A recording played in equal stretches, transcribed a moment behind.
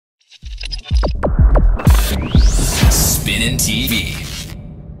Spinnin' TV.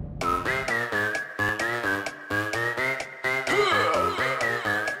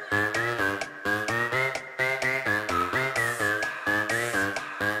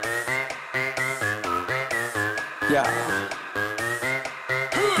 Yeah.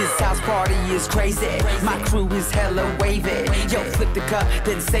 This house party is crazy. My crew is hella wavy. Yo, flip the cup,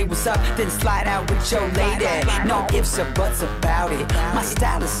 then say what's up, then slide out with your lady. No ifs or buts about it. My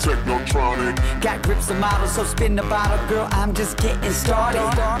style is technotronic. Got grips and models, so spin the bottle, girl. I'm just getting started.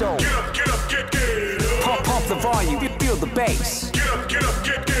 Get up, get up. Pump the volume, feel the bass. Get up, get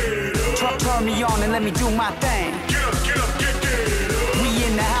up. Turn me on and let me do my thing. Get up, get up. We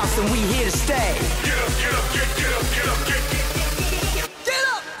in the house and we here to stay. Get up, get up, get up, get up, get up.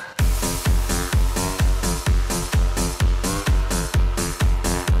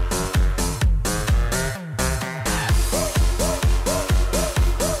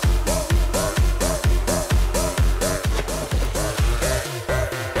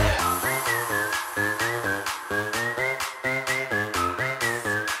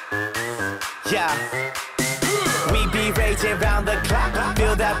 Yeah, we be raging round the clock.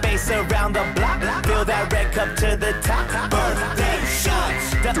 Feel that bass around the block. Feel that red cup to the top. Birthday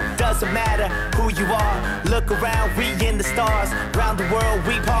shots. Doesn't matter who you are. Look around, we in the stars. Round the world,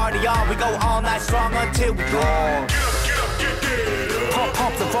 we party on. We go all night strong until we gone. Get up.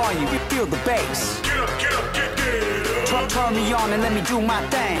 Pump the volume, feel the bass. Get up, get up. Turn me on and let me do my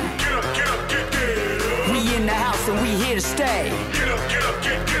thing. Get up, get up. We in the house and we here to stay. Get up, get up,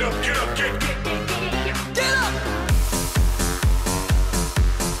 get up, get up, get up. Get up!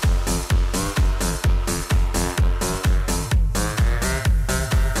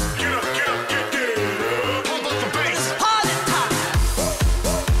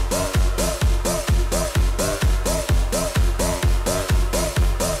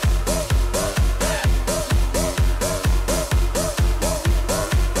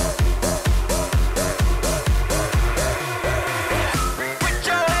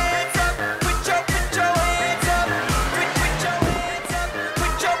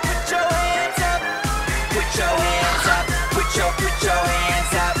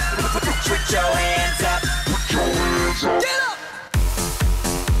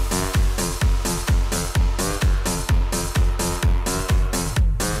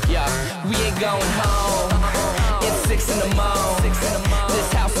 We ain't going home. It's 6 in the morning.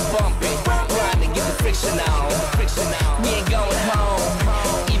 This house is bumping. Grinding, get the friction out.